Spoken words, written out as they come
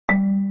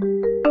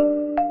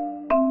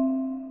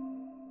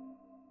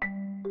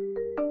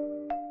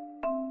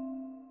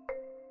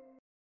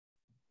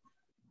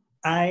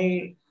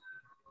I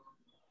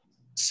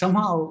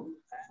somehow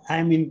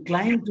I'm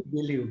inclined to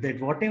believe that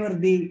whatever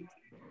the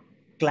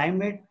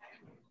climate,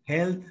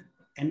 health,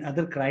 and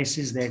other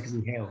crises that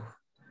we have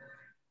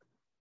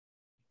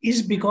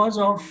is because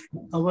of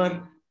our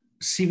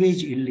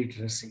sewage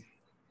illiteracy.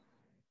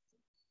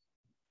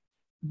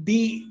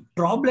 The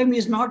problem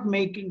is not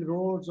making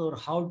roads or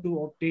how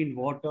to obtain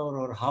water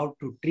or how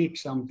to treat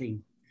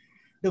something.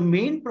 The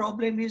main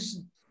problem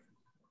is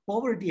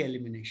poverty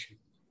elimination.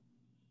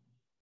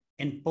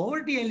 And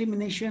poverty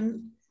elimination,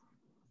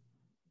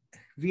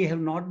 we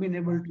have not been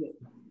able to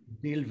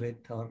deal with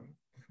or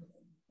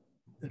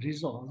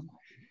resolve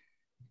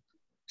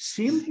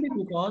simply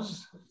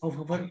because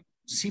of our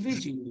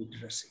sewage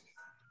illiteracy.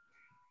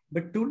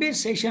 But today's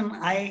session,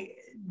 I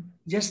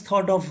just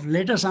thought of,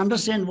 let us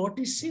understand what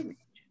is sewage.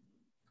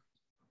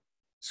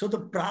 So the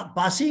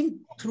passing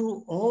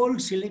through all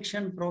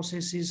selection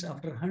processes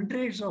after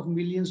hundreds of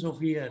millions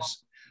of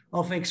years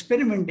of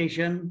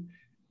experimentation,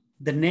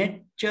 the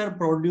nature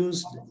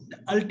produced the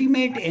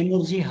ultimate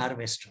energy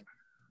harvester.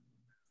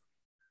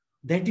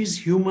 That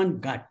is human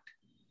gut.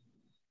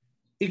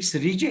 Its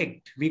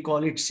reject, we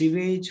call it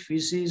sewage,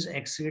 feces,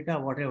 excreta,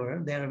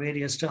 whatever, there are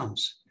various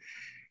terms,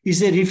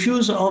 is a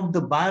refuse of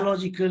the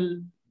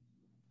biological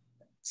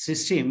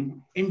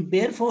system and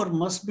therefore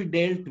must be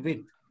dealt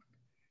with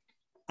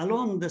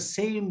along the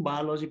same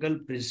biological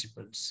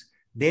principles.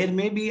 There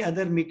may be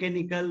other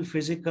mechanical,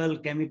 physical,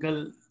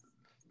 chemical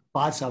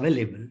parts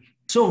available.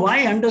 So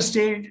why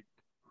understand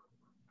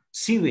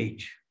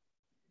sewage?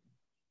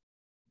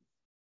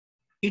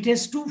 It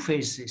has two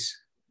phases.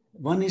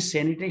 One is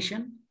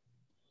sanitation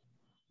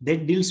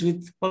that deals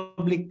with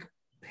public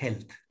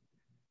health.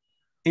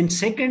 And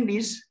second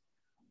is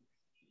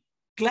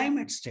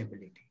climate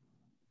stability.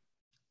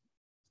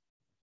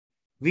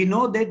 We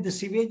know that the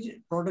sewage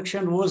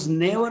production was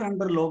never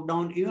under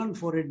lockdown even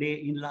for a day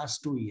in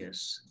last 2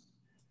 years.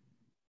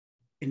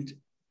 And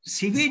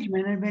sewage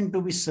management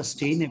to be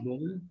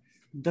sustainable,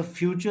 the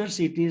future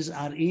cities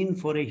are in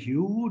for a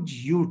huge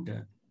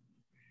U-turn.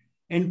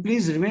 And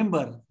please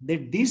remember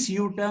that this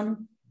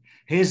U-turn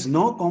has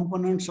no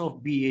components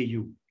of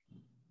BAU.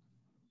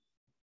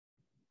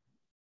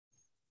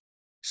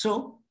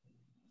 So,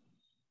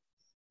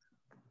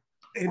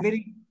 a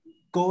very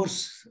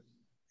coarse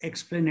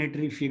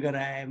explanatory figure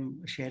I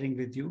am sharing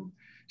with you.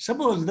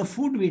 Suppose the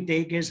food we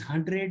take is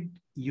 100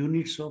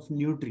 units of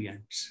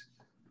nutrients.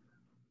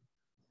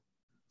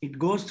 It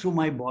goes through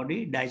my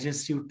body,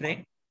 digestive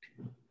tract.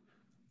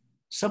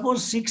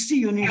 Suppose 60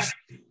 units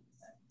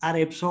are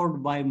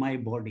absorbed by my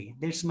body.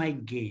 That's my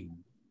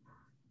gain.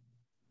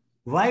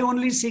 Why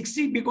only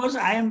 60? Because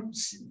I am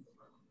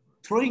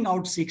throwing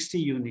out 60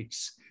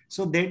 units.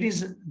 So that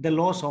is the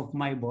loss of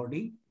my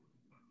body.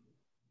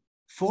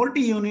 40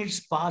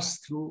 units pass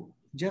through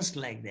just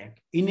like that.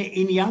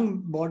 In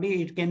young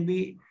body, it can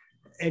be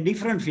a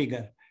different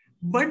figure,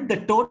 but the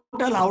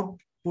total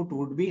output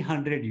would be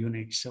 100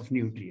 units of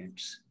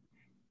nutrients.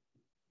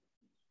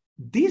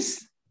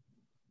 This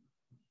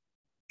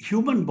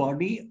human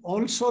body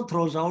also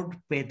throws out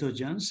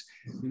pathogens,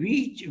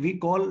 which we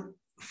call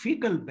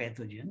fecal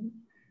pathogen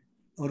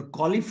or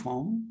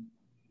coliform.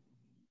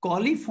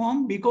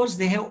 Coliform because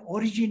they have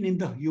origin in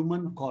the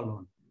human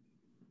colon.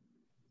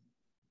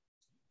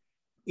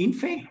 In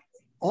fact,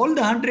 all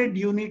the 100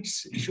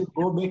 units should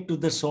go back to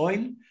the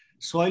soil.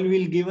 Soil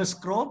will give us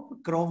crop.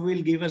 Crop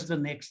will give us the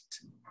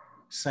next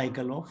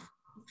cycle of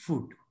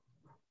food.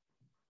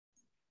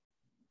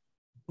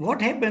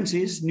 What happens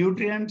is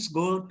nutrients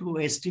go to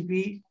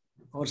STP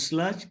or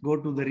sludge, go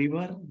to the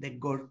river, that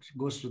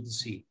goes to the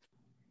sea.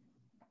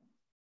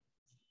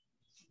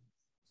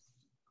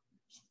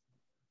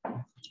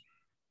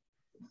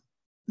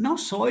 Now,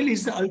 soil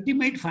is the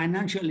ultimate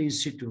financial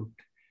institute.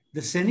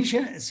 The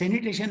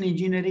sanitation,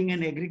 engineering,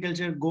 and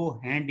agriculture go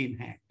hand in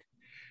hand.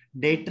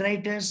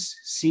 Detritus,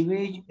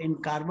 sewage,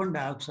 and carbon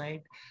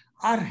dioxide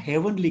are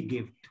heavenly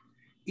gift.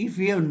 If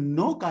we have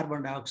no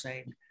carbon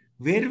dioxide,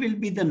 where will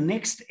be the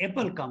next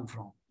apple come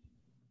from?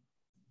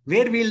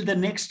 Where will the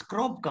next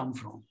crop come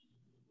from?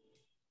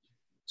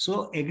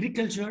 So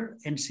agriculture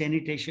and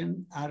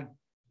sanitation are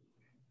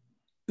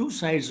two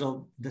sides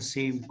of the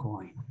same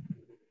coin.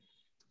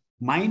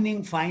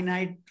 Mining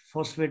finite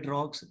phosphate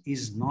rocks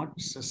is not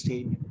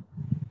sustainable.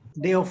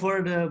 They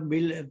offered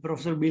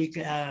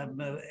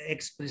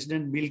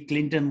ex-President Bill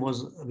Clinton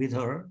was with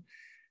her.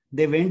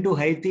 They went to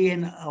Haiti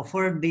and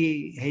offered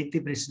the Haiti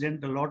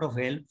president a lot of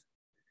help.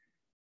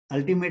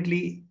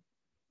 Ultimately,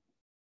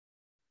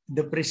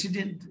 the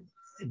president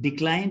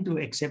declined to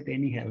accept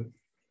any help.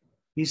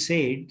 He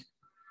said,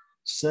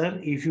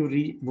 "Sir, if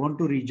you want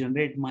to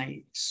regenerate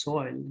my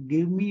soil,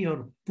 give me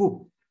your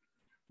poop.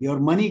 Your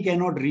money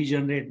cannot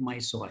regenerate my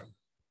soil."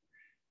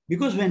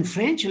 Because when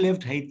French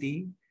left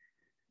Haiti,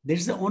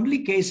 that's the only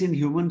case in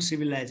human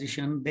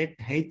civilization that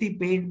Haiti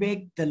paid back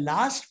the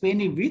last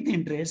penny with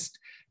interest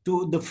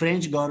to the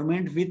French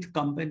government with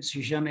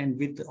compensation and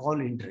with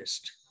all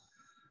interest.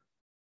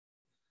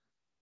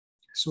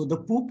 So the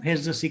poop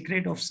has the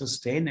secret of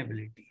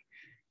sustainability,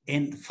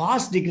 and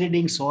fast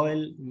degrading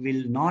soil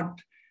will not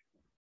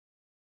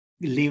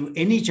leave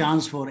any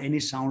chance for any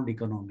sound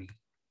economy.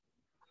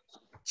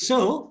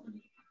 So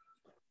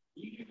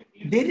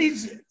there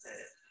is,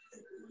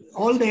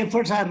 all the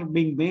efforts are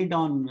being made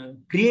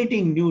on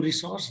creating new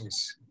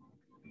resources.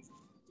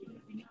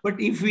 But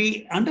if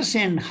we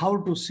understand how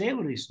to save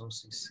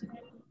resources,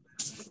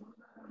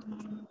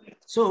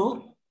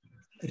 so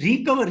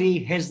recovery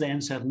has the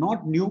answer,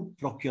 not new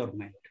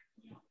procurement.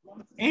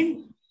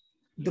 And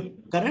the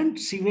current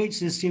sewage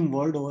system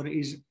world over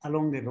is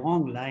along the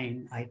wrong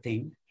line, I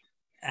think.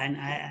 And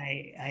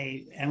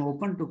I am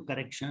open to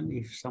correction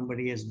if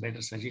somebody has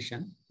better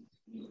suggestion.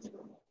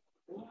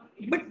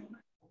 But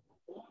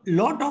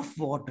lot of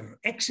water,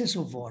 excess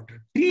of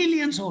water,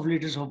 trillions of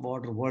liters of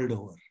water world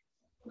over.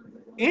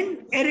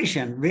 And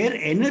aeration, where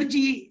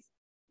energy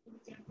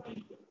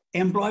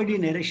employed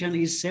in aeration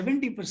is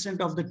 70%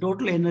 of the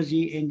total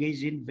energy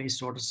engaged in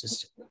wastewater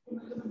system.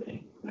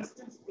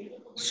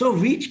 So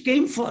which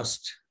came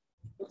first?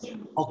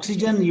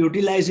 Oxygen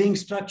utilizing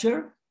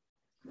structure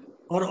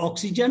or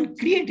oxygen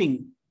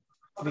creating,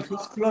 which is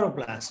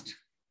chloroplast.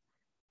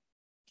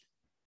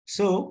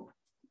 So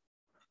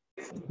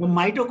the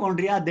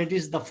mitochondria, that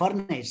is the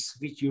furnace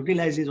which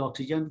utilizes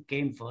oxygen,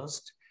 came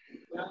first.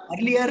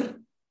 Earlier,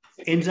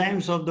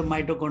 enzymes of the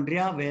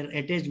mitochondria were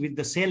attached with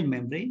the cell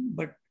membrane,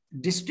 but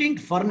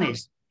distinct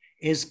furnace,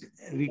 as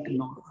we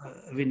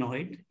know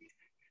it,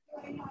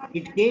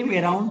 it came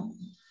around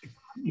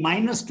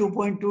minus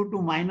 2.2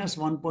 to minus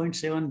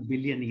 1.7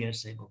 billion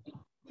years ago.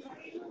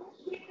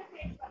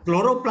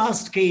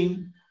 Chloroplast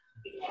came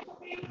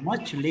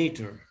much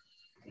later,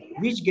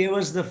 which gave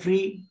us the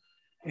free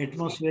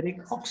atmospheric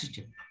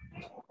oxygen.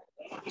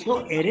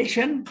 So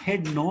aeration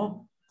had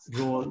no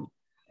role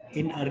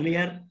in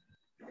earlier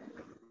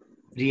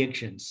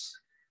reactions.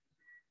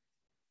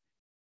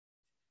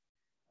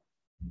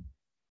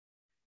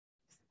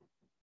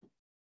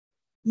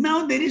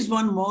 Now there is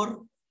one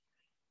more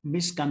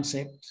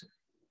misconception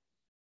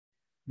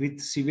with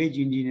sewage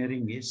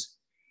engineering is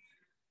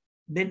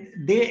that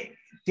they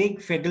take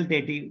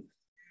facultative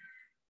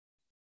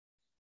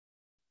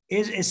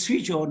as a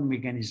switch-on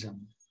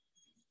mechanism.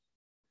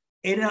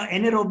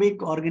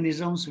 Anaerobic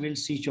organisms will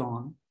switch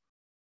on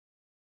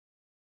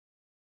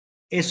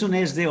as soon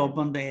as they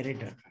open the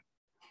aerator.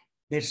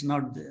 That's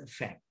not the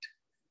fact.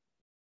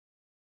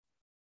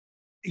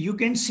 You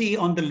can see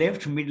on the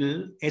left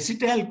middle,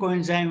 acetyl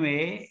coenzyme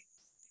A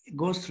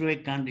goes through a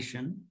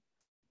condition,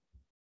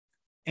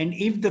 and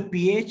if the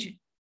pH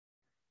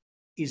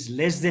is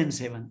less than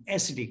 7,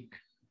 acidic,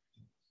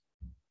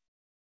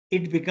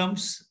 it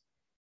becomes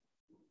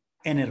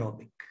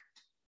anaerobic.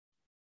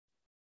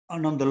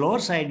 And on the lower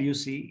side, you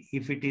see,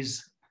 if it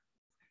is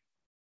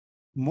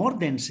more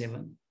than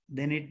 7,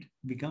 then it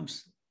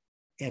becomes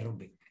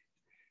aerobic.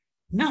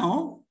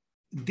 Now,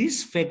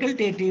 this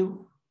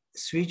facultative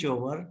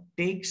switchover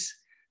takes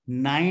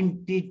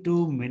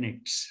 92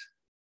 minutes.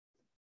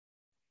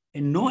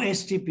 And no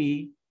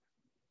STP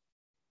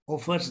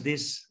offers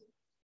this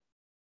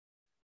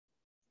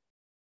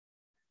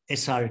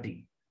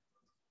SRT.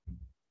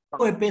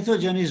 So a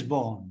pathogen is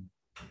born.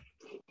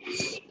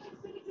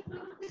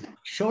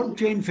 Short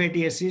chain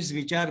fatty acids,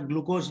 which are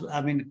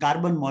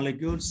carbon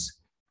molecules,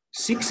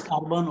 6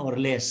 carbon or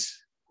less.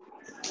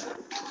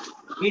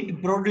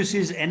 It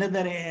produces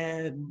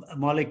another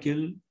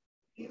molecule.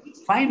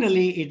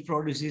 Finally, it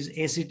produces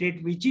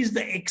acetate, which is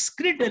the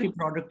excretory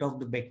product of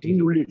the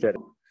bacteria.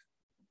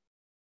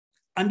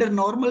 Under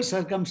normal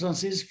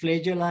circumstances,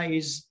 flagella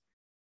is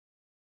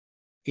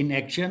in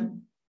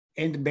action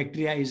and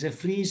bacteria is a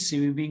free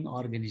swimming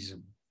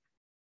organism.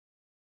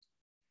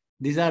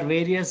 These are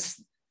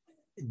various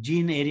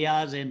gene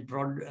areas and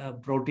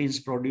proteins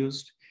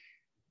produced,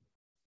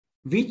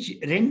 which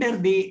render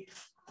the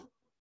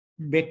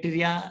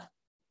bacteria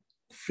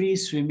free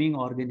swimming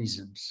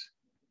organisms.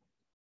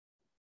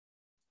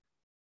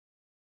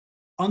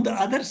 On the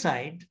other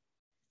side,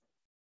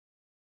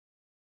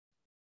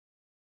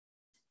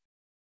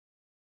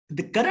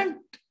 the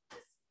current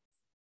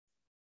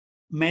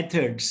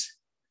methods,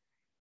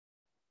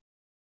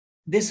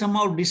 they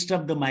somehow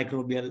disturb the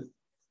microbial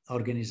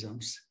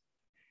organisms,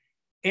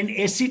 and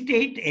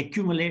acetate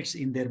accumulates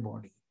in their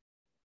body.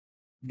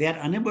 They are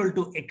unable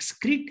to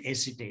excrete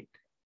acetate.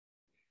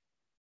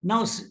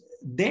 Now,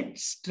 that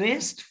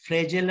stressed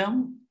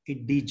flagellum,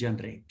 it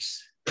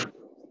degenerates.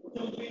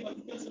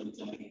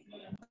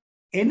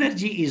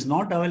 Energy is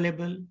not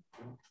available,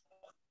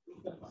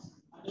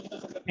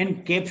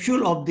 and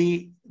capsule of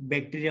the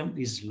bacterium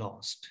is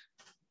lost.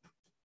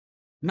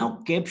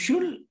 Now,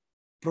 capsule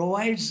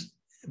provides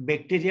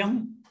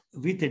bacterium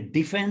with a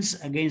defense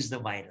against the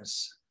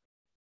virus.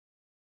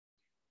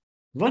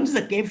 Once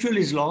the capsule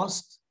is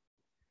lost,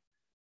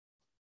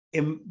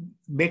 a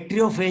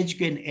bacteriophage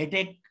can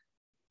attack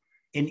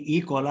an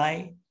E.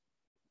 coli,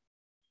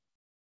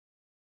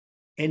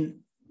 and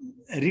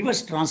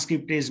reverse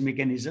transcriptase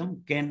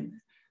mechanism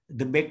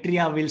the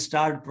bacteria will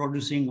start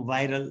producing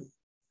viral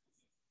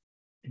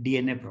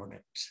DNA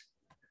products.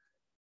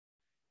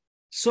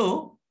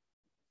 So,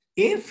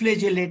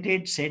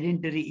 aflagellated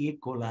sedentary E.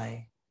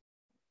 coli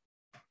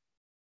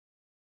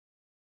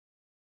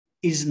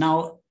is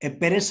now a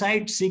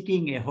parasite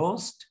seeking a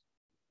host,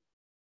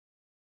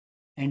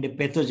 and a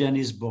pathogen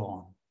is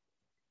born.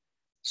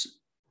 So,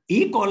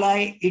 E.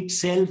 coli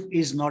itself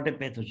is not a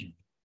pathogen.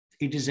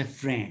 It is a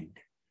friend.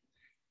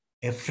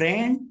 A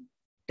friend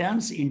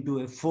turns into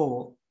a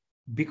foe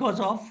because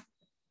of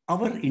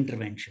our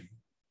intervention.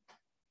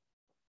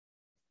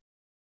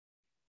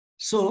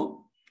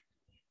 So,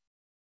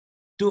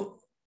 to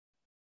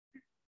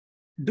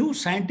do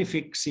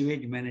scientific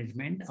sewage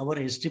management, our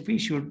STP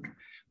should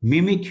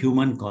mimic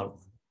human colony.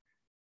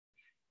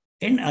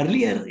 And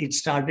earlier, it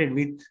started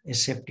with a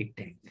septic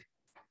tank.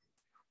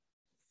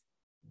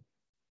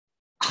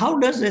 How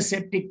does a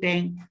septic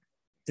tank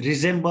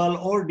resemble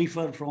or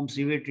differ from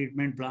sewage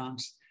treatment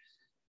plants?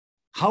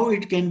 How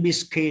it can be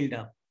scaled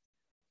up?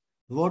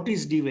 What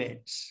is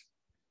DVATs?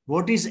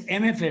 What is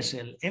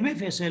MFSL?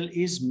 MFSL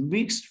is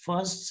mixed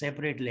first,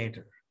 separate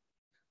later.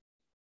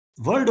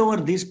 World over,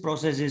 this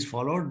process is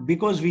followed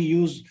because we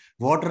use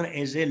water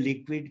as a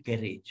liquid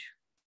carriage,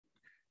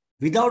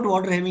 without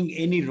water having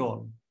any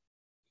role.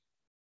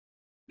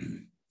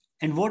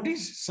 And what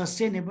is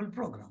sustainable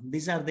program?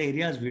 These are the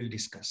areas we'll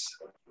discuss.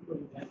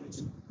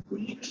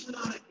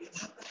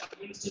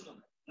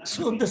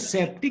 So the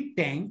septic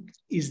tank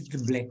is the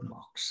black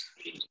box.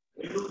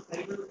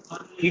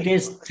 It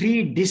has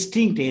three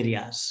distinct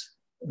areas.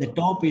 The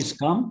top is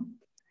scum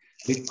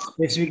with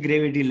specific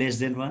gravity less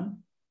than 1.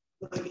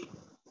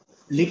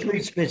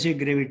 Liquid specific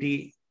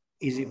gravity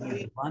is equal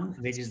to 1,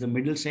 which is the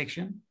middle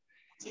section.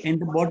 And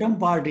the bottom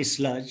part is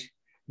sludge,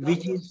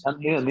 which is...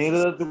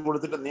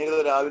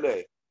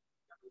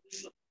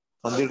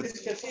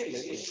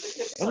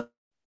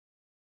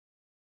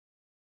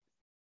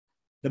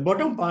 The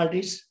bottom part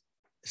is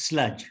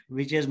sludge,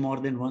 which has more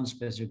than 1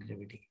 specific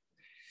gravity.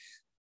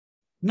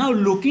 Now,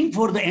 looking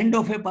for the end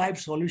of a pipe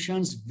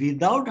solutions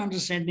without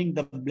understanding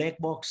the black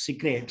box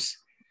secrets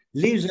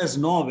leaves us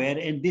nowhere,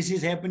 and this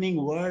is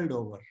happening world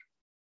over.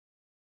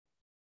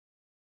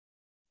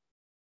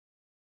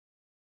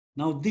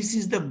 Now, this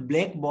is the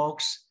black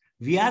box.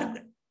 We are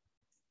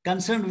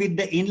concerned with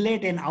the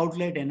inlet and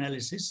outlet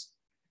analysis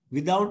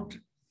without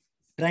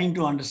trying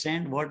to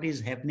understand what is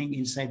happening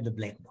inside the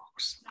black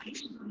box.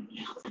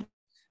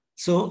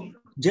 So,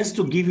 just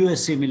to give you a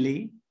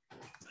simile,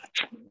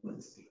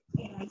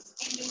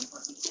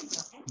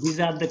 these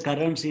are the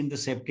currents in the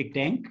septic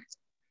tank,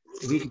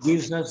 which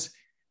gives us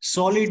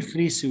solid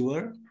free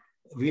sewer.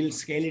 We'll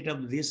scale it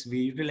up this, we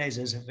utilize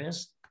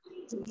SFS.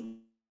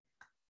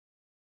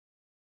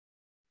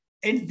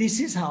 And this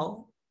is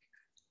how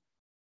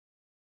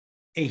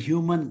a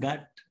human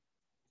gut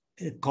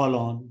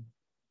colon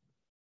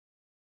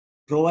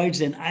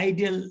provides an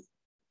ideal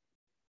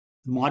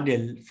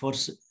model for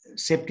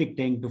septic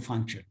tank to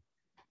function.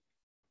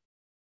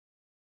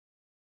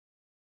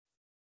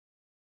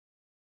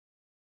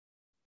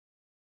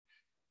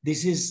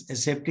 This is a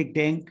septic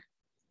tank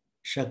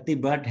Shakti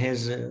Bhatt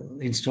has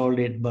installed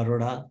at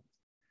Baroda.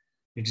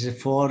 It is a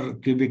 4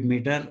 cubic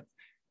meter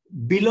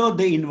below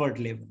the invert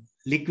level,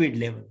 liquid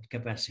level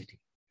capacity.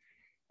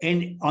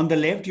 And on the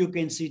left, you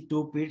can see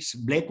 2 pits,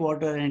 black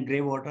water and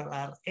gray water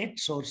are at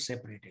source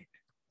separated.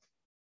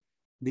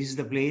 This is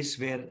the place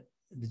where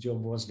the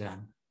job was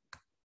done.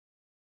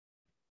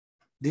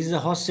 This is a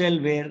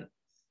hostel where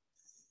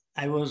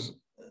I was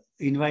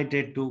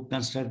invited to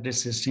construct a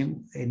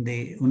system in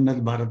the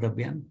Unnat Bharat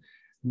Abhiyan,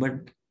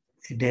 but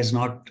it has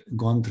not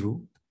gone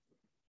through.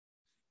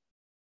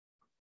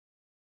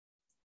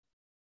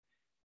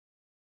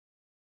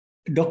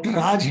 Dr.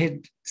 Raj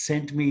had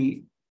sent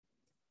me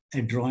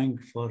a drawing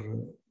for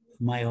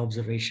my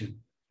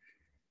observation.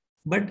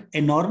 But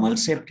a normal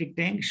septic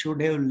tank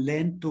should have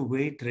length to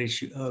width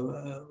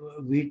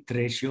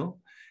ratio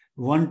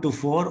 1 to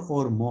 4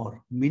 or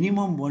more,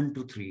 minimum 1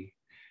 to 3.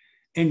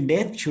 And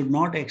depth should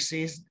not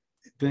exceed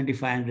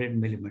 2500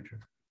 millimeter.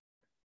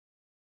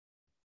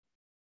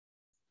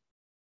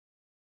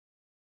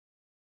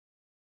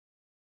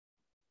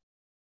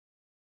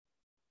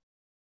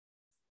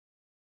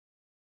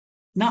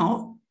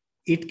 Now,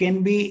 it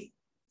can be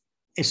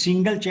a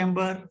single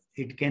chamber,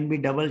 it can be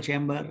double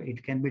chamber,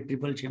 it can be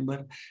triple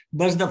chamber,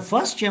 but the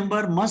first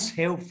chamber must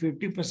have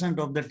 50%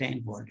 of the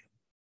tank volume.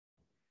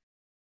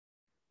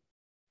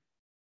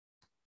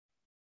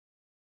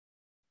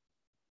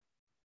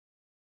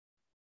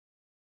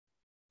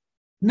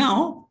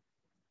 Now,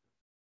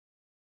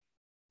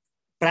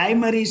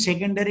 primary,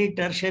 secondary,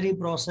 tertiary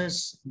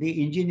process,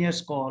 the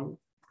engineer's call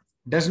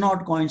does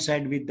not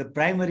coincide with the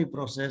primary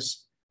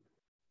process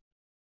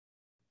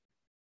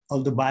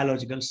of the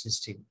biological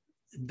system.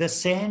 The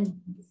sand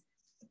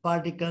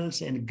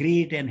particles and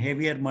grit and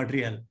heavier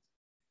material,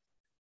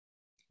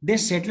 they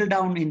settle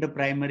down in the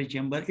primary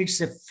chamber.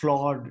 It's a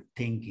flawed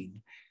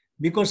thinking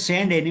because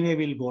sand anyway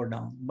will go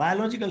down.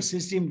 Biological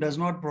system does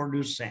not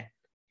produce sand.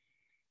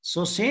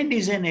 So sand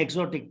is an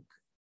exotic,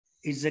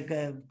 it's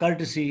a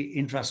courtesy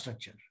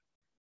infrastructure.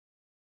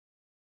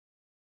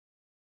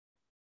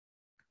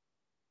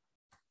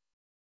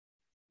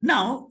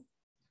 Now,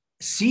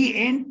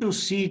 CN to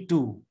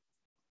C2,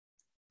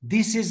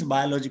 this is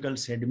biological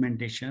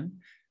sedimentation.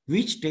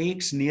 which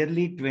takes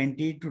nearly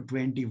 20 to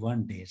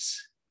 21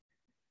 days.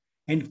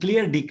 And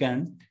clear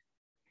decant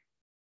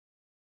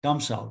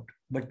comes out.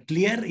 But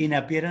clear in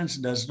appearance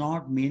does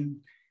not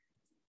mean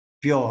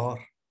pure.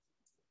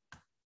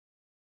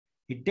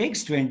 It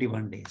takes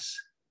 21 days.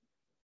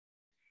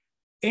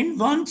 And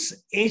once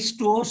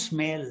H2O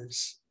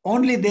smells,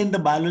 only then the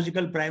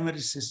biological primary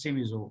system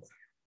is over.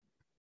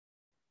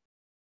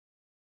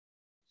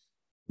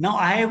 Now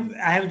I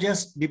have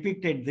just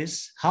depicted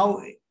this,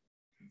 how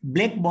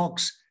black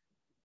box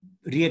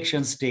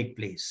reactions take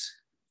place.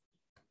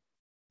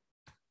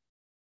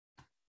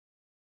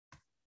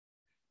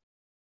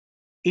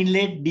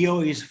 Inlet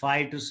DO is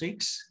 5 to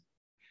 6.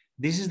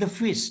 This is the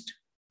fist.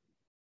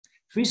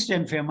 Fist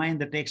and FEMA in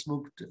the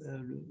textbook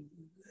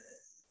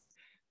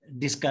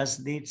discuss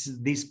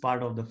this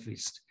part of the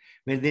fist,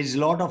 where there is a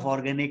lot of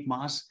organic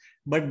mass,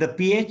 but the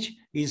pH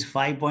is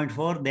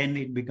 5.4, then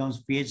it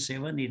becomes pH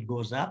 7, it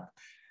goes up.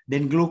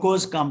 Then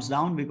glucose comes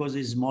down because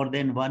it's more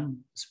than 1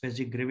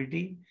 specific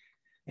gravity,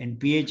 and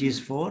pH is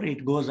 4,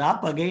 it goes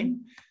up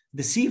again.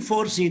 The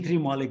C4,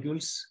 C3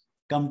 molecules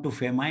come to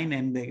famine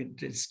and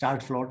they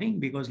start floating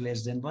because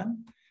less than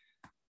 1.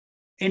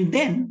 And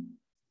then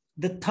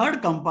the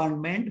third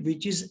compartment,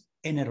 which is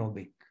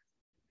anaerobic,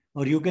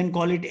 or you can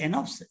call it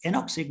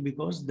anoxic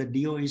because the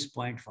DO is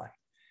 0.5.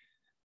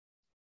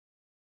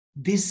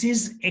 This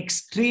is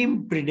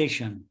extreme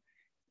predation.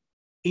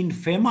 In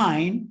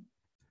famine,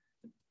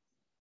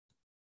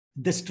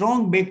 the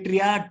strong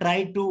bacteria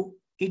try to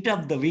eat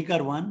up the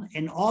weaker one,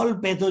 and all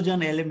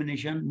pathogen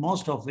elimination,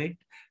 most of it,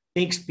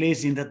 takes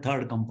place in the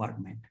third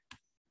compartment.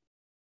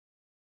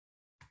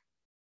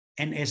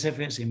 And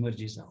SFS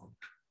emerges out.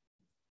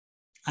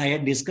 I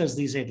had discussed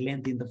this at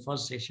length in the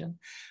first session.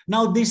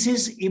 Now, this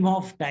is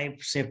IMHOF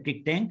type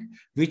septic tank,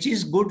 which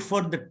is good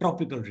for the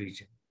tropical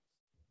region.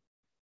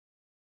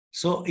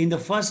 So in the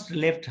first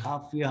left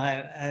half,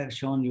 I have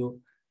shown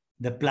you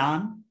the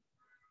plan.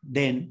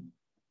 Then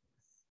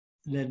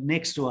the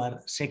next two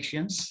are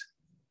sections.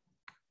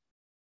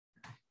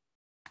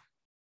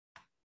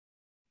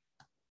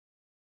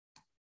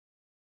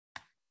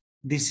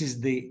 This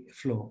is the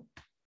flow.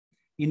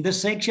 In the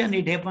section,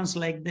 it happens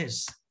like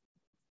this.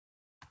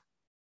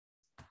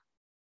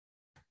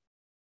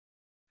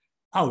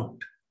 Out.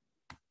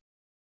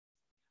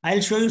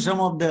 I'll show you some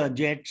of the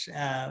jets,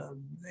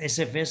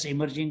 SFS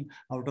emerging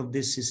out of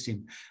this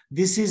system.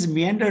 This is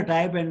meander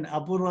type, and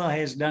Apurva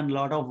has done a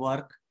lot of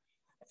work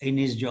in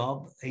his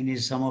job, in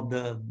his some of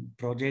the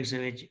projects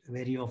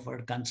where he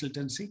offered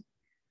consultancy.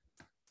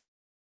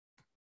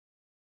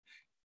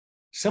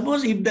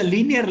 Suppose if the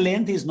linear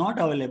length is not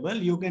available,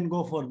 you can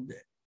go for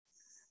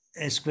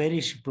a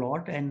squarish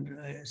plot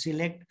and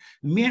select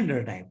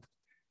meander type.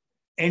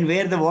 And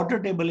where the water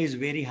table is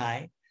very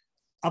high,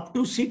 up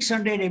to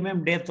 600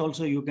 mm depth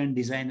also you can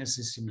design a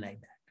system like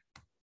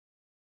that.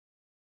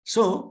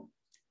 So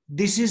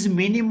this is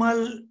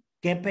minimal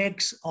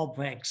capex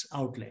OPEX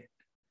outlet.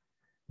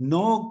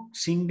 No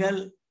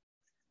single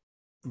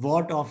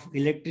watt of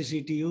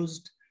electricity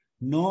used,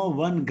 no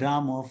 1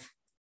 gram of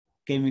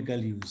chemical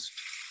used.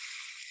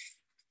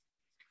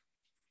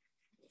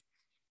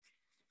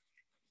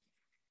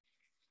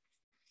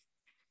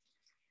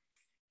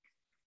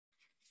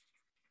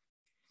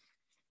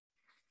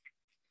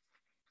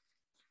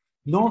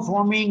 No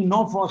foaming,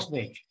 no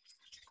phosphate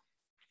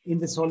in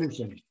the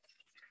solution.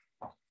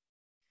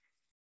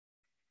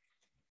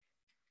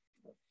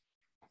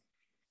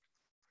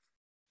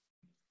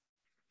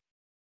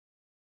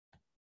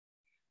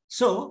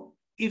 So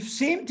if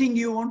same thing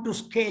you want to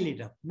scale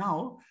it up.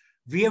 Now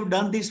we have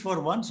done this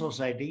for one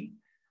society.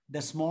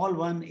 The small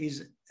one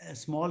is a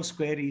small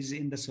square is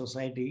in the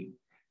society.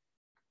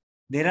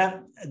 There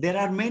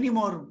are many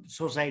more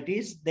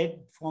societies that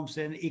forms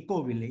an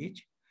eco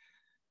village.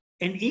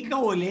 An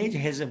eco village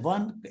has a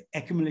one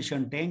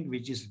accumulation tank,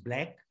 which is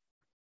black.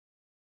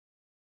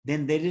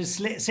 Then there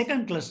is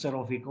second cluster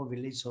of eco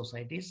village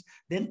societies.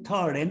 Then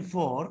third and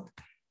fourth,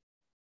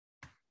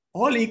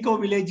 all eco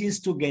villages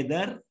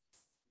together,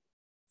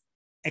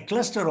 a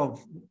cluster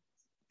of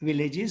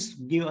villages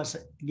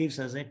gives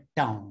us a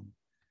town.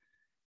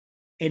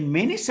 And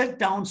many such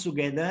towns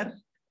together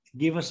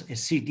give us a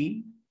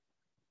city.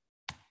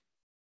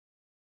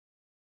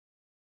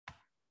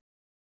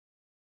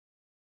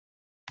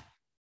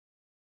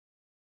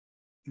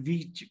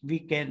 Which we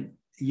can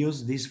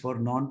use this for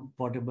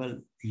non-potable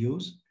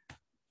use.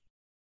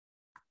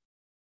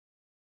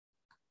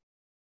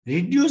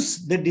 Reduce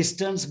the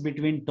distance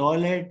between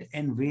toilet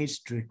and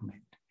waste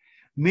treatment.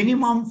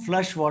 Minimum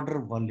flush water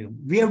volume.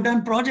 We have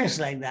done projects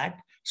like that,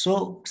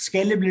 so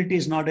scalability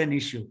is not an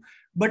issue.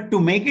 But to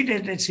make it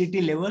at a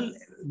city level,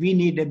 we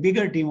need a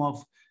bigger team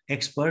of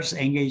experts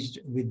engaged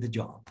with the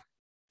job.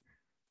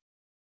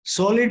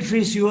 Solid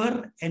free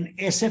sewer and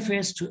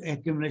SFS to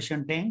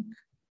accumulation tank.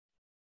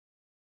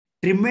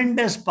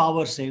 Tremendous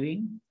power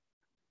saving,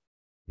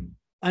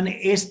 and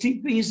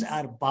STPs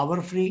are power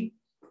free,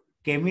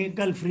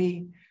 chemical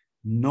free,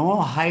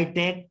 no high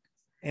tech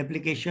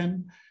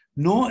application,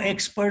 no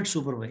expert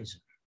supervisor.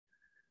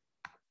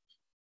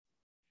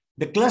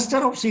 The cluster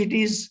of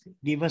cities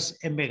give us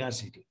a mega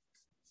city.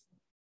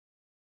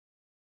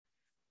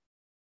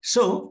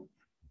 So,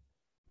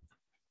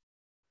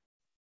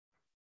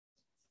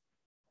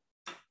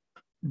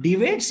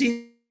 debates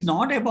is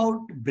not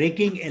about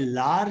breaking a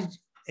large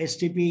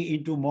STP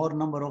into more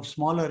number of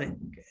smaller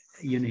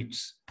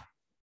units.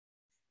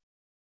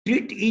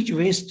 Treat each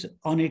waste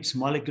on its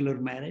molecular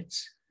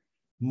merits,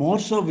 more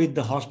so with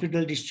the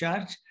hospital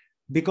discharge,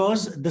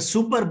 because the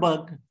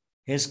superbug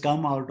has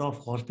come out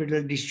of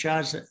hospital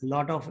discharge. A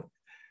lot of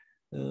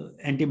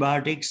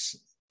antibiotics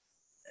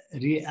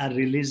are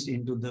released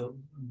into the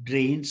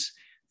drains.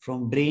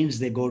 From drains,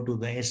 they go to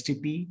the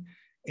STP,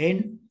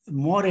 and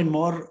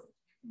more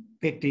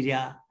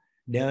bacteria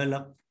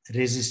develop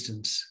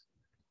resistance.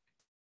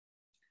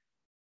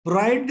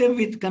 Provide them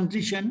with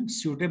condition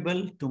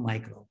suitable to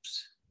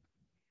microbes.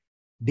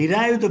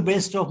 Derive the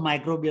best of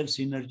microbial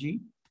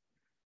synergy.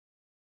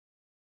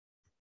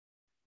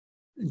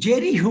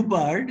 Jerry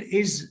Hubbard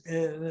is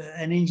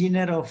an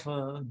engineer of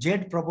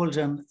Jet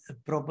Propulsion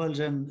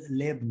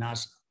Lab,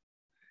 NASA.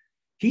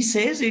 He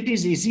says it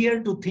is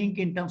easier to think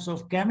in terms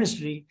of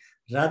chemistry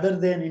rather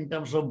than in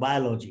terms of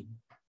biology,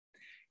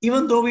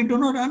 even though we do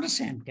not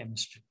understand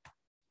chemistry.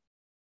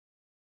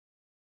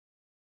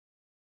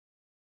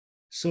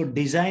 So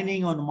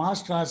designing on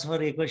mass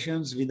transfer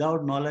equations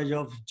without knowledge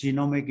of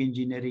genomic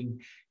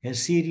engineering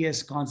has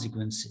serious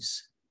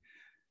consequences.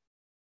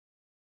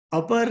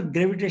 Under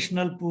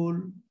gravitational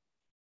pull,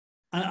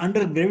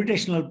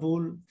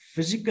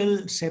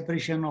 physical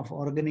separation of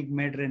organic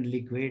matter and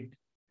liquid,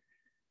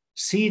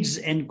 seeds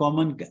and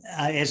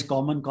as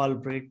common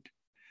culprit.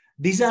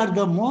 These are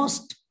the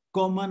most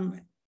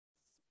common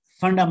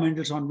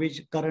fundamentals on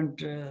which current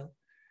SBR,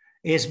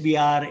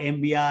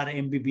 MBR,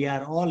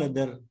 MBBR, all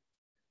other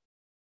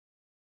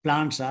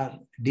plants are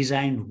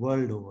designed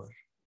world over.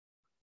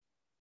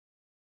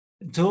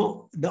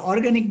 So the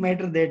organic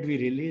matter that we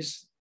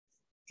release,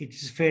 it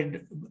is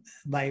fed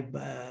by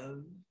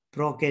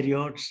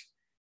prokaryotes,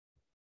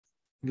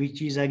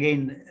 which is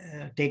again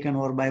taken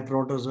over by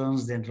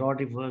protozoans, then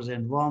rotifers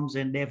and worms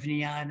and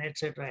daphnia and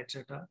etc.,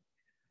 etc.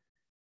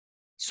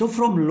 So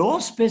from low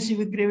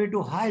specific gravity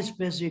to high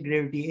specific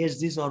gravity, as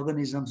these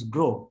organisms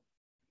grow,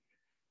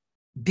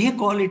 they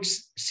call it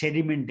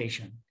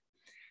sedimentation.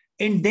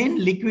 And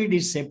then liquid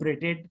is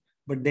separated,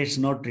 but that's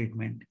not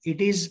treatment.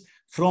 It is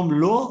from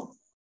low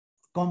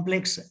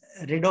complex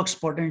redox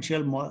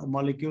potential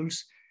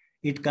molecules,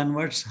 it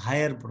converts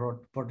higher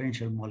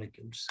potential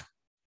molecules.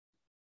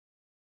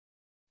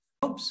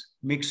 Oops,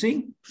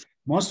 mixing.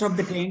 Most of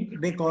the time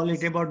they call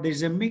it about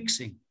there's a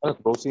mixing.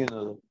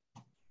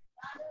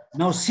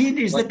 Now seed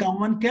is the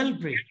common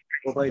culprit.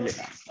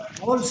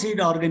 All seed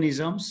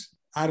organisms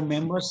are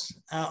members,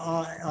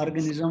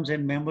 organisms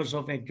and members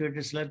of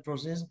activated sludge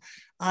process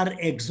are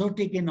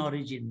exotic in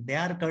origin. They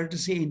are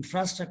courtesy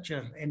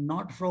infrastructure and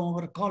not from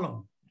our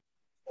column.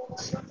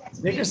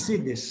 Let us see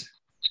this.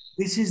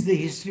 This is the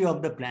history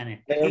of the planet.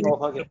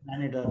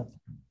 Planet Earth.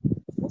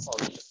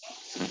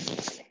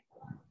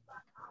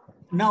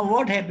 Now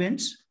what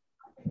happens?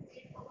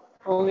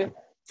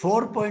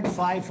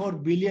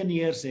 4.54 billion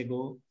years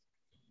ago,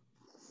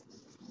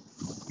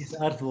 this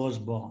Earth was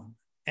born.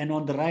 And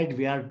on the right,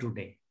 we are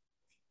today.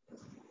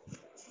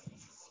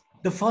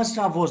 The first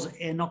half was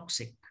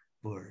anoxic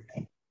world.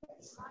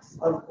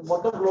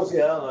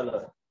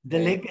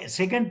 The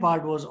second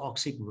part was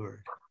oxic world.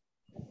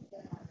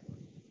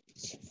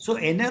 So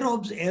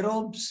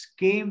aerobes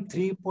came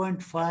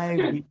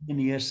 3.5 billion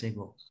years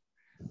ago.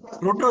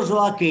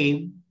 Protozoa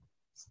came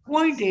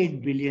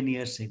 0.8 billion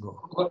years ago.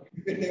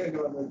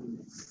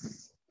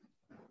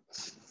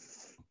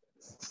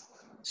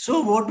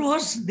 So what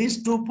was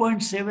this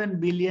 2.7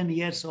 billion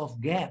years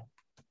of gap?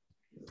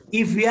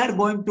 If we are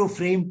going to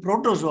frame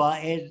protozoa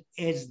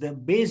as the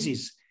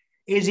basis,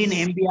 as in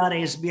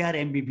MBR, SBR,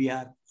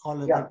 MBBR,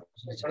 all of that.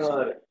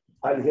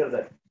 I'll hear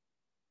that.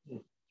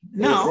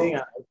 Now,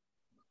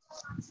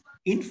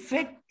 in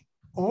fact,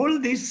 all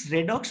these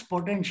redox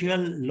potential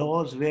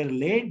laws were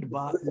laid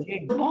by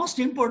the most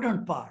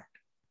important part.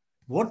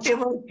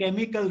 Whatever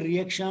chemical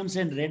reactions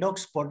and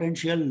redox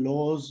potential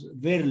laws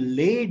were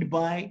laid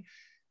by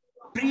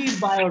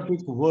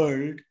prebiotic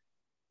world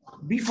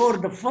before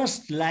the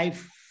first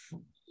life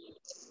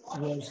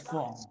was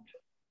formed.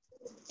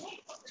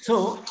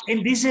 So,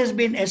 and this has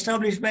been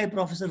established by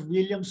Professor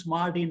Williams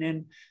Martin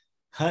and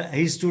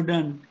his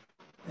student,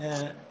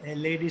 a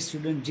lady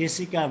student,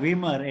 Jessica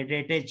Wimmer at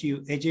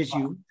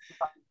HHU.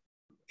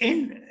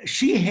 And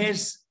she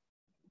has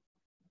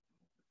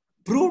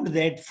proved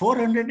that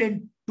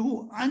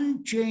 402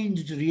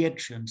 unchanged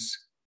reactions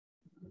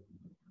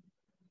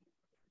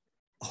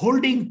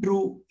holding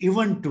true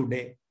even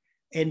today,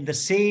 and the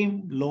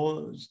same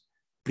laws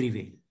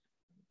prevail.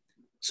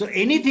 So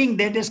anything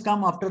that has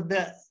come after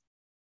the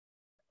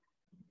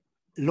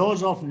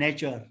laws of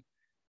nature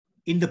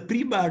in the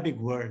prebiotic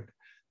world,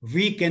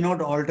 we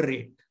cannot alter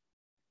it.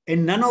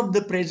 And none of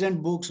the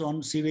present books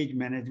on sewage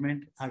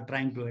management are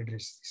trying to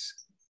address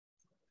this.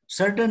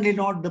 Certainly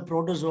not the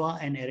protozoa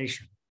and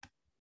aeration.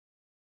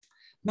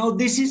 Now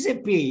this is a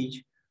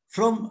page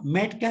from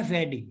Metcalfe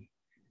Eddy.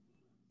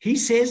 He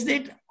says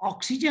that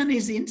oxygen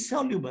is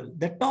insoluble,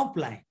 the top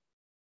line.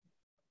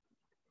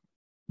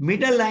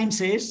 Middle line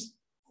says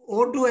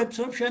O2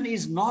 absorption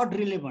is not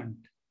relevant.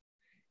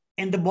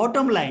 And the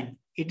bottom line,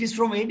 it is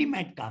from Eddy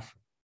Metcalfe.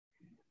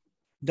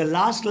 The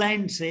last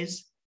line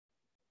says,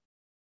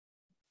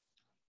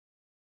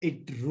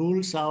 it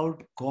rules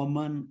out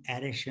common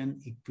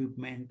aeration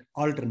equipment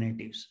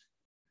alternatives.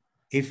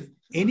 If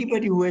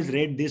anybody who has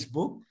read this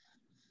book,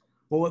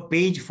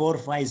 page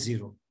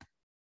 450.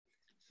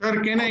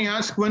 Sir, can I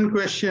ask one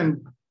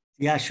question?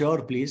 Yeah,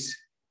 sure, please.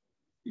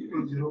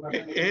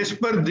 As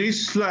per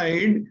this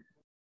slide,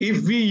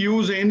 if we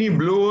use any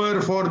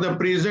blower for the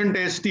present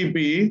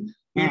STP,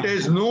 it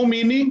has no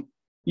meaning?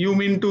 You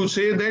mean to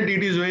say that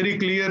it is very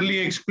clearly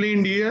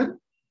explained here?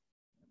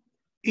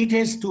 It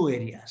has two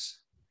areas.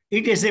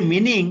 It has a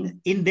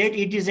meaning in that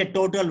it is a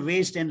total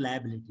waste and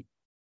liability.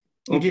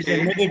 It is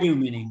a negative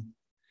meaning.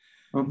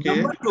 Okay.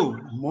 Number two,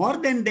 more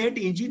than that,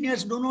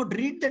 engineers do not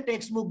read the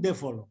textbook they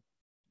follow.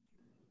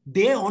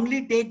 They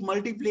only take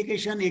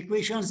multiplication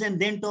equations and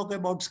then talk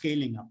about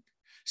scaling up.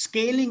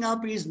 Scaling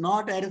up is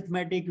not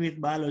arithmetic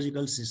with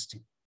biological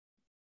system.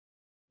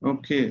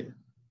 Okay.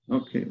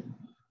 Okay.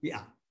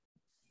 Yeah.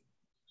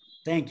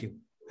 Thank you.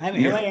 Have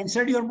I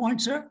answered your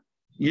point, sir?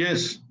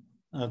 Yes.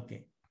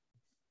 Okay.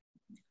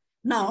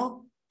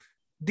 Now,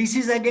 this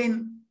is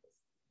again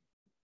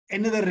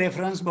another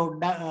reference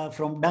about,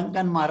 from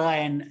Duncan Mara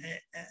and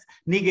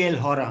Nigel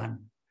Horan.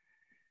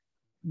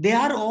 They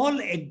are all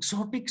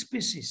exotic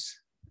species.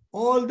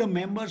 All the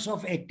members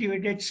of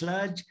activated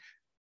sludge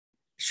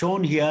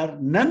shown here,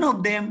 none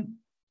of them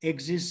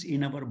exists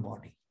in our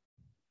body.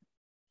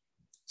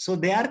 So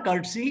they are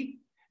courtesy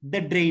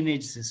the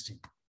drainage system.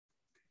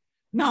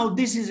 Now,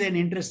 this is an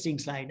interesting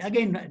slide.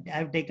 Again,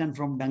 I've taken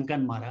from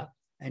Duncan Mara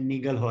and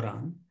Nigel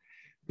Horan,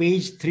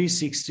 page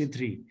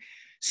 363.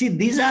 See,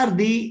 these are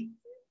the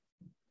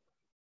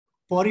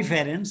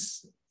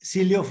poriferans,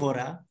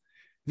 Celiophora,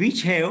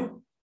 which have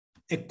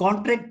a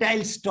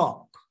contractile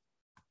stalk.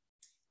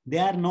 They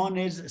are known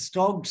as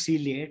stalked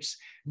ciliates,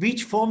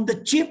 which form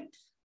the chip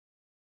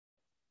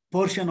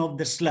portion of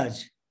the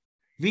sludge,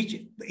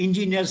 which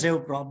engineers have a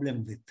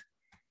problem with.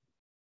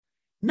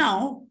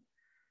 Now,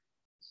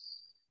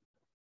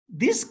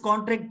 this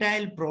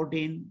contractile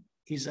protein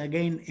is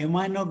again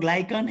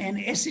aminoglycan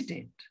and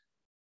acetate.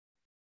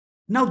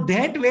 Now,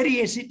 that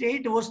very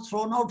acetate was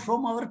thrown out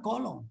from our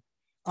colon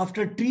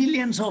after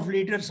trillions of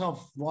liters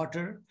of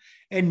water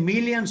and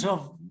millions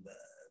of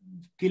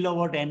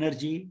kilowatt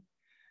energy,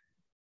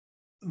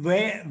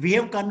 where we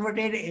have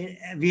converted,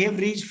 we have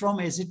reached from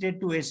acetate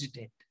to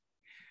acetate,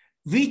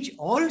 which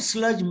all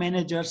sludge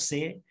managers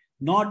say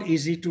not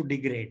easy to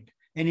degrade,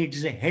 and it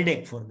is a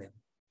headache for them.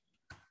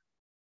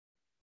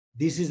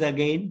 This is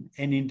again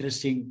an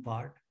interesting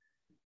part.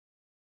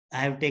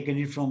 I have taken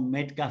it from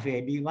Metcalfe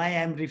Eddy. Why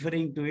I am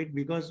referring to it?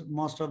 Because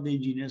most of the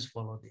engineers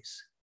follow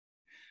this.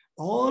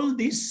 All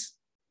these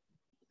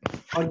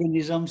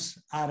organisms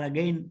are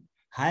again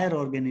higher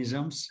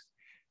organisms.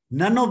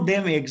 None of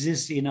them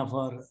exist in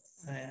our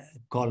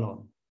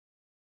colon.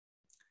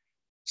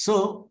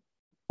 So,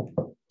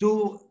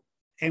 two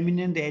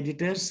eminent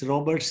editors,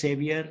 Robert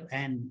Xavier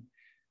and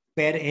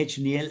Per H.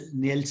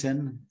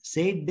 Nielsen,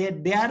 said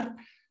that they are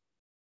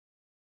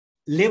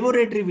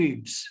laboratory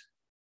weeds.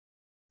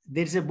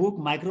 There's a book,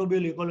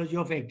 Microbial Ecology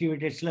of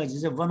Activated Sludge.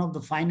 This is one of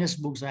the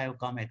finest books I have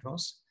come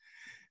across.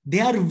 They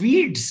are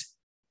weeds.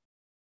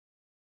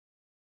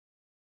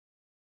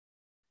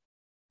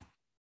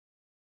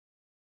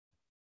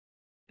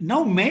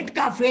 Now,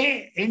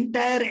 Metcalfe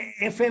entire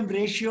FM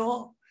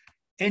ratio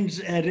and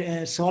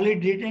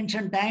solid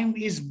retention time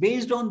is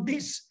based on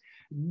this.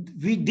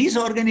 These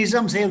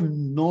organisms have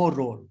no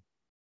role.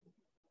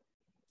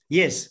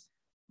 Yes,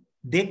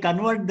 they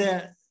convert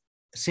the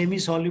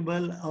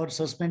semi-soluble or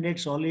suspended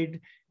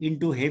solid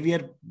into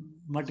heavier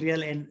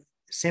material and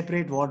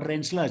separate water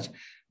and sludge.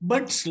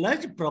 But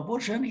sludge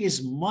proportion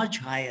is much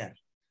higher.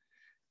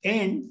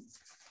 And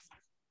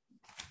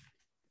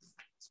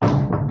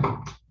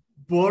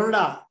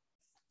Borda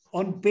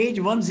on page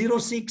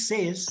 106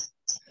 says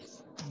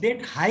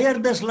that higher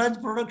the sludge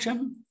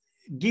production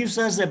gives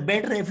us a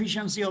better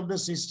efficiency of the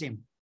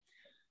system.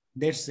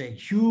 That's a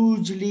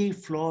hugely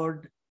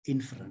flawed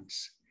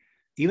inference.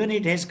 Even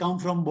it has come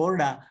from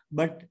Borda,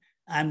 but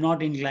I'm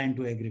not inclined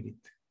to agree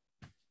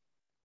with.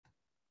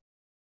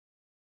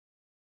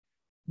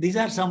 These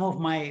are some of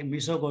my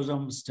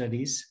mesocosm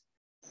studies.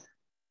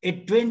 A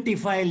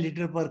 25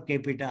 liter per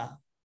capita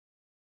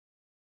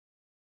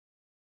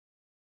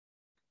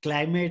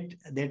climate,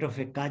 that of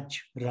a Kutch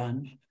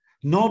run,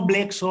 no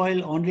black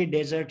soil, only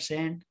desert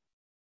sand,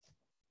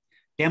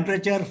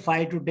 temperature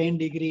 5 to 10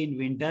 degree in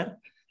winter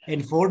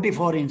and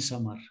 44 in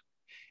summer.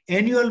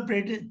 Annual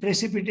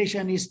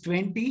precipitation is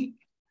 20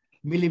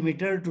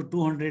 millimeter to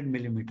 200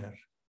 millimeter.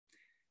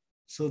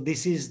 So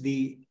this is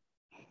the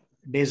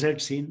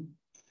desert scene.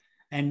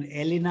 And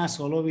Elena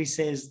Solovi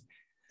says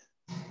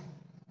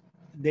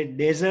that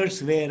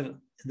deserts where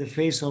the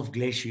face of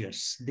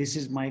glaciers. This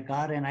is my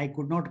car and I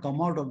could not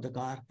come out of the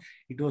car.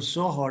 It was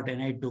so hot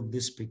and I took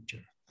this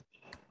picture.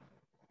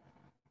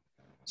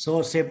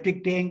 So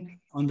septic tank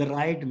on the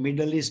right,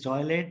 middle is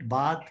toilet,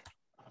 bath.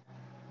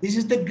 This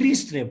is the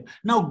grease trap.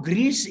 Now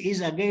grease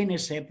is again a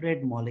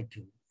separate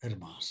molecule,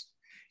 mass.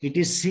 It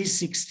is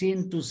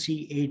C16 to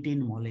C18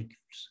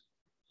 molecules.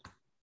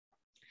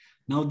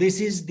 Now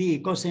this is the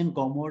ecocene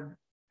commode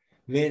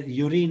where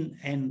urine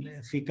and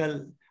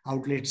fecal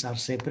outlets are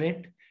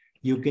separate.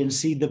 You can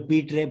see the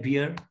P-trap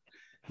here.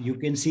 You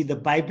can see the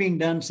piping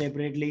done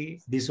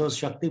separately. This was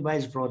Shakti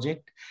Bai's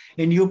project.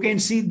 And you can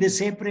see the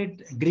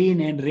separate green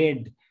and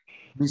red,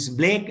 means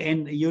black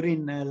and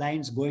urine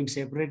lines going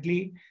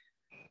separately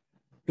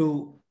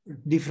to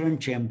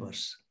different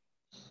chambers.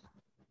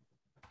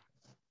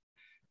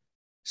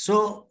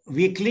 So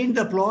we cleaned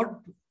the plot.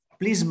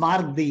 Please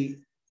mark the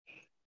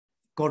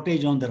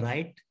cottage on the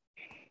right.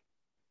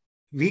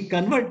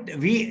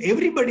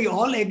 Everybody,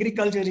 all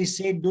agriculturists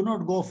said, do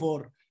not go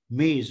for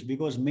maize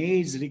because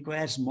maize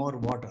requires more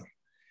water.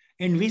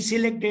 And we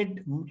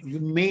selected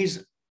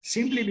maize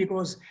simply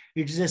because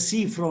it is a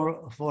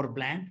C4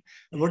 plant.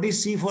 What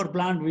is C4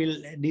 plant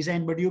we'll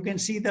design, but you can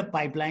see the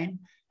pipeline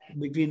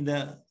between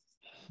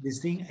this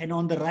thing. And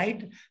on the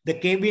right, the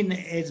cabin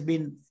has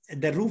been,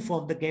 the roof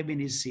of the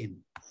cabin is seen.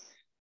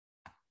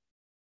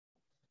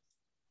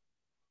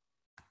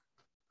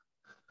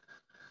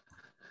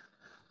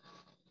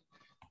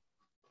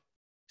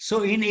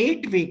 So in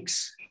 8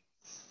 weeks,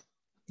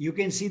 you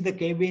can see the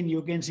cabin,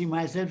 you can see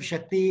myself,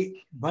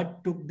 Shakti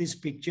Bhatt took this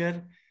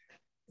picture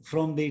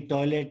from the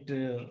toilet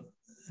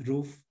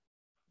roof.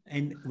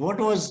 And what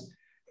was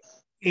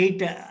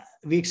 8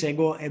 weeks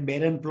ago, a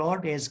barren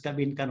plot has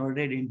been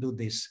converted into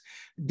this.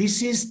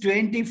 This is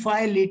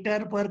 25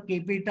 liter per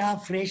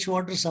capita fresh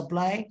water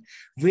supply,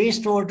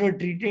 wastewater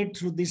treated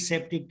through this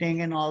septic tank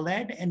and all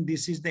that. And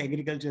this is the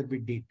agriculture we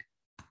did.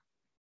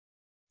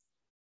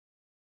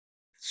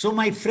 So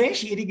my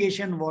fresh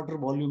irrigation water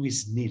volume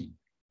is nil.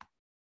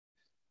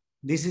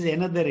 This is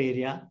another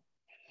area,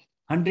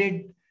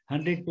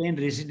 110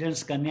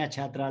 residents Kanya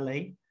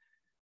Chhatralaya.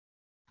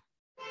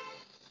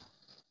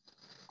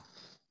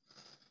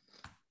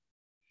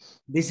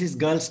 This is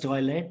girls'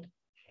 toilet.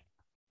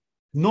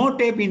 No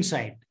tap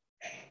inside.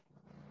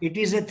 It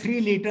is a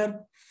 3 liter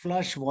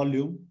flush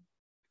volume.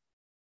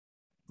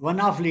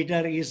 1.5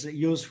 liter is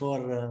used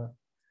for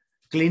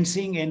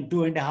cleansing and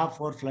 2.5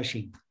 for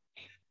flushing.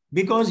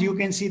 Because you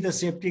can see the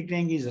septic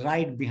tank is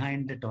right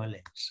behind the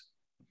toilets.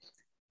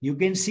 You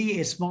can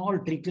see a small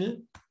trickle.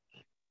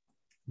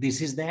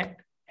 This is that.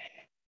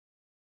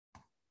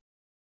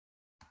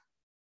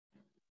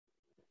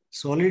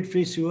 Solid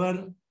free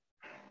sewer.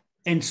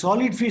 And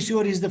solid free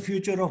sewer is the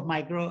future of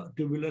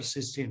microtubular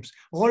systems.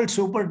 All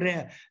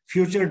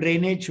future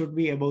drainage should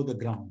be above the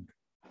ground.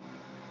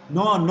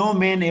 No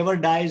man ever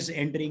dies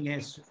entering a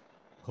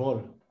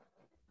hole.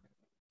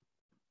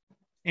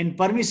 And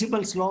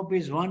permissible slope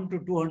is 1 to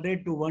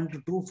 200 to 1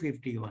 to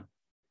 251.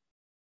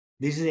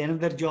 This is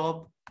another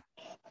job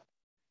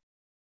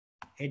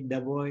at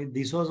Daboy.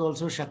 This was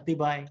also Shakti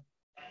Bai.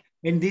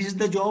 And this is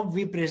the job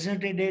we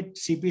presented at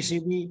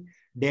CPCB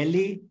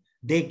Delhi.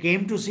 They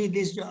came to see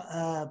this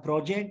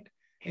project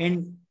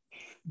and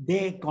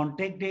they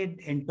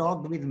contacted and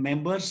talked with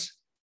members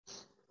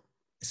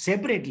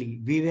separately.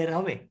 We were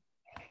away.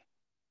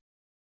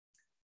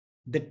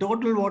 The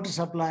total water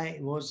supply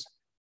was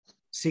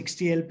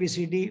 60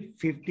 LPCD,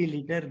 50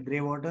 liter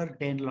grey water,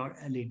 10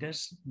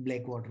 liters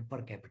black water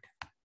per capita.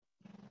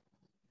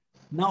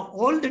 Now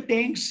all the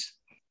tanks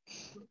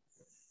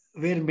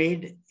were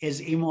made as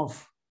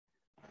IMOF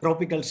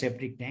tropical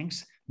septic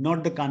tanks,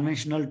 not the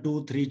conventional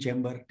 2-3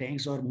 chamber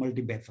tanks or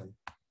multi-baffle.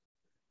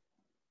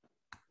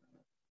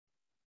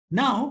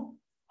 Now,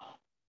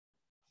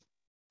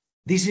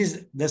 this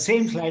is the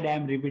same slide I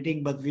am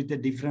repeating, but with a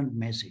different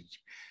message.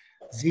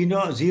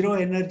 Zero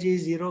energy,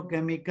 zero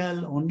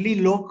chemical, only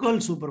local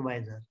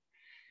supervisor.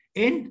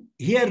 And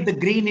here the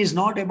green is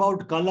not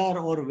about color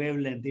or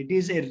wavelength. It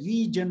is a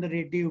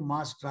regenerative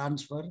mass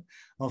transfer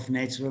of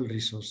natural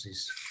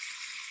resources.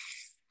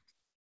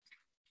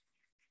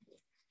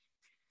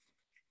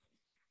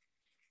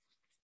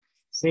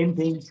 Same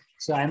thing.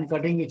 So I'm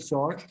cutting it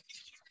short.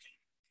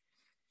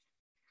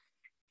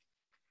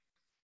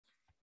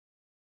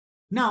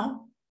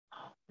 Now,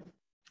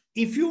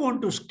 if you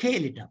want to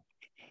scale it up,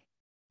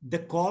 the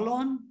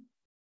column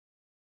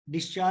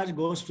discharge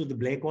goes to the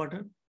black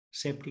water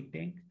septic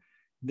tank.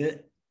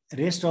 The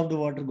rest of the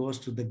water goes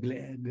to the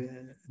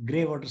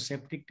gray water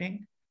septic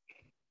tank.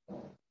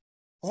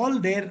 All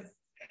their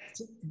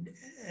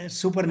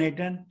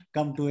supernatant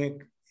come to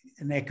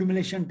an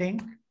accumulation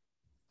tank,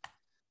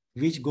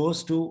 which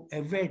goes to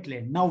a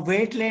wetland. Now,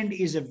 wetland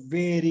is a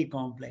very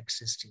complex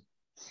system.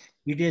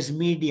 It has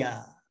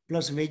media,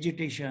 plus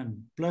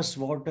vegetation, plus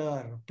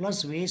water,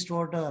 plus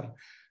wastewater,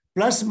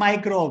 plus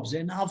microbes,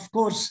 and of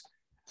course,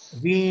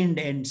 wind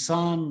and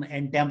sun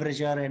and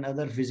temperature and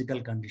other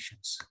physical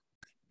conditions.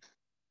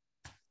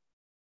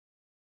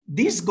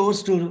 This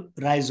goes to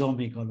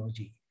rhizome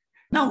ecology.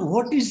 Now,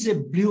 what is a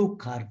blue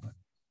carbon?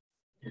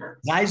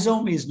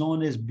 Rhizome is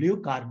known as blue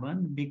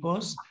carbon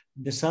because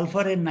the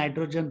sulfur and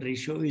nitrogen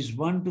ratio is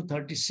 1 to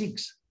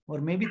 36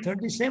 or maybe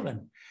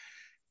 37.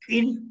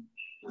 In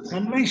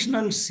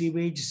conventional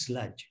sewage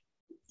sludge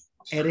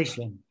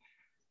aeration,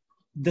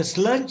 the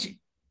sludge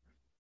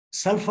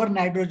sulfur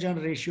nitrogen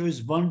ratio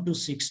is 1 to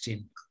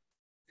 16.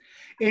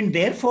 And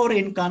therefore,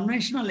 in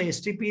conventional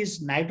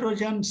STPs,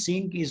 nitrogen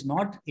sink is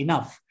not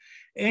enough.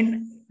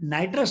 And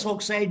nitrous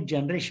oxide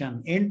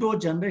generation, N2O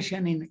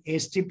generation in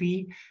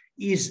STP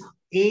is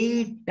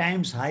 8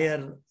 times higher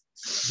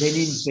than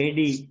in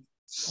paddy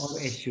or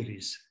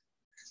estuaries.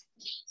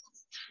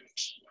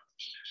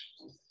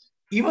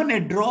 Even a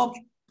drop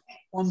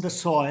on the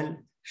soil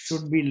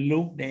should be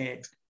looked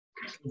at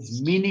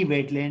as mini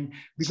wetland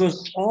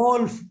because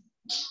all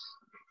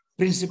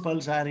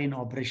principles are in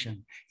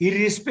operation,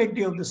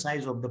 irrespective of the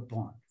size of the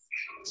pond.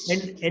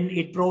 And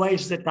it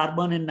provides the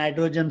carbon and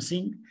nitrogen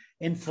sink,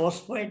 and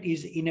phosphate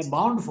is in a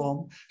bound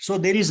form. So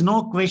there is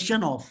no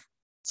question of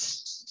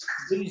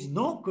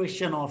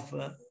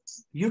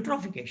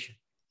eutrophication.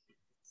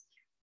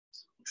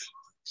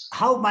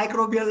 How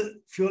microbial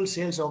fuel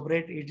cells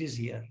operate, it is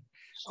here.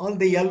 All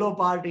the yellow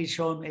part is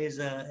shown as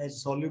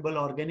soluble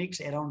organics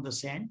around the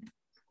sand.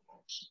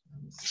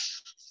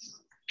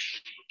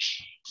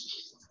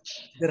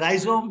 The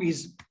rhizome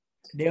is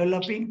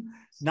developing.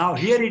 Now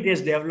here it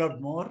has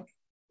developed more.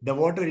 The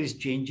water is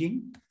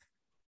changing.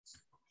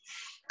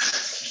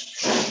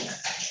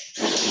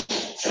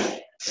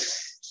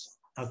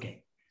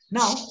 Okay.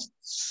 Now,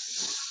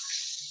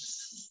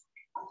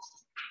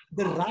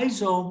 the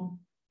rhizome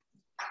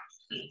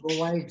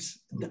provides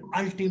the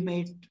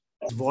ultimate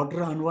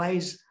water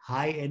unwise,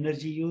 high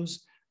energy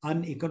use,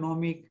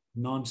 uneconomic,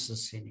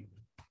 non-sustainable.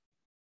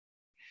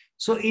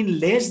 So in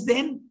less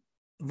than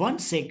 1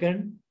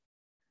 second,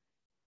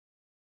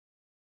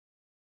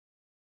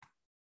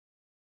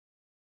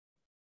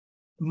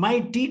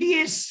 my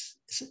TDS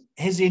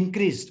has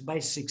increased by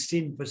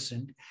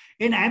 16%,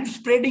 and I'm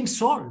spreading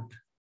salt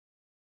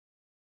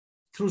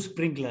through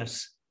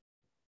sprinklers.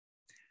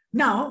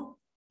 Now,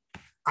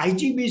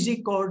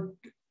 IGBC code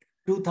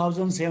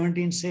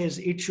 2017 says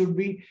it should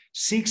be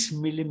 6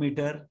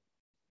 millimeter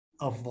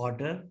of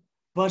water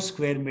per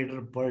square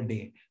meter per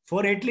day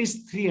for at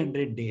least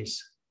 300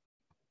 days.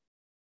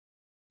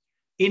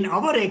 In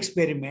our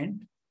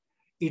experiment,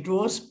 it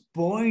was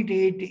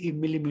 0.8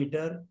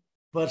 millimeter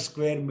per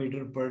square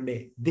meter per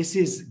day. This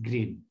is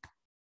green.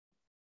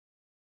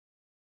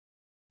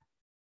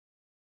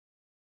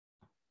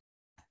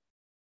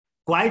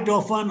 Quite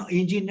often,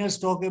 engineers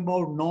talk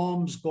about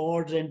norms,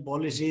 codes, and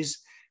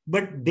policies,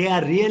 but they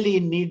are really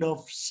in need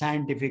of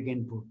scientific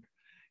input.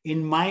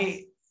 In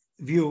my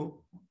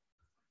view,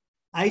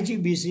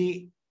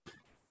 IGBC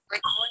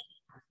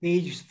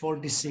page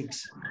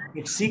 46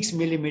 at 6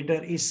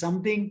 millimeter is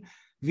something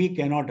we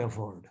cannot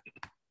afford.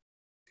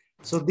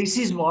 So this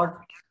is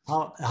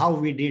how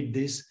we did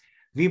this.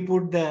 We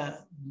put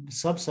the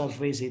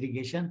subsurface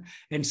irrigation,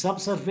 and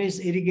subsurface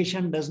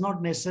irrigation does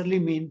not necessarily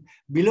mean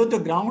below the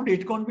ground.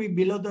 It can be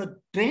below the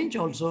trench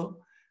also,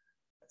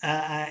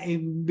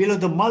 below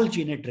the mulch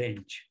in a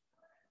trench.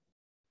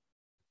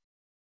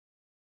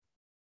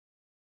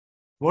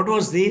 What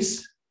was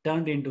this?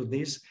 Turned into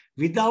this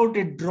without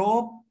a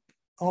drop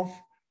of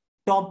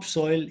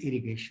topsoil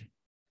irrigation.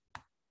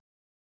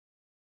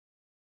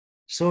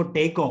 So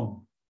take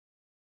home.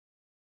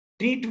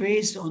 Treat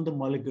waste on the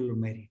molecular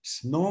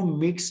merits. No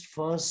mixed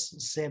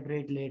first,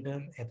 separate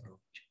later approach.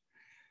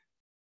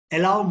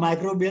 Allow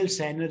microbial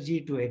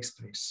synergy to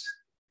express.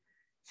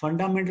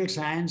 Fundamental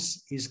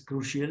science is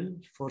crucial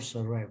for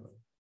survival.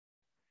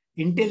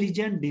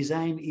 Intelligent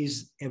design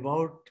is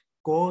about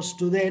cost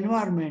to the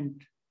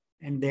environment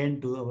and then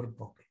to our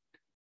pocket.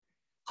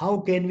 How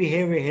can we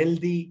have a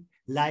healthy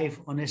life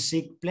on a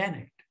sick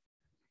planet?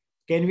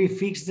 Can we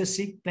fix the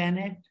sick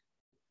planet?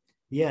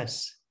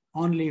 Yes,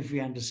 only if we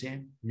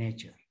understand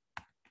nature.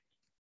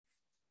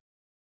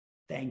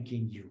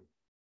 Thanking you.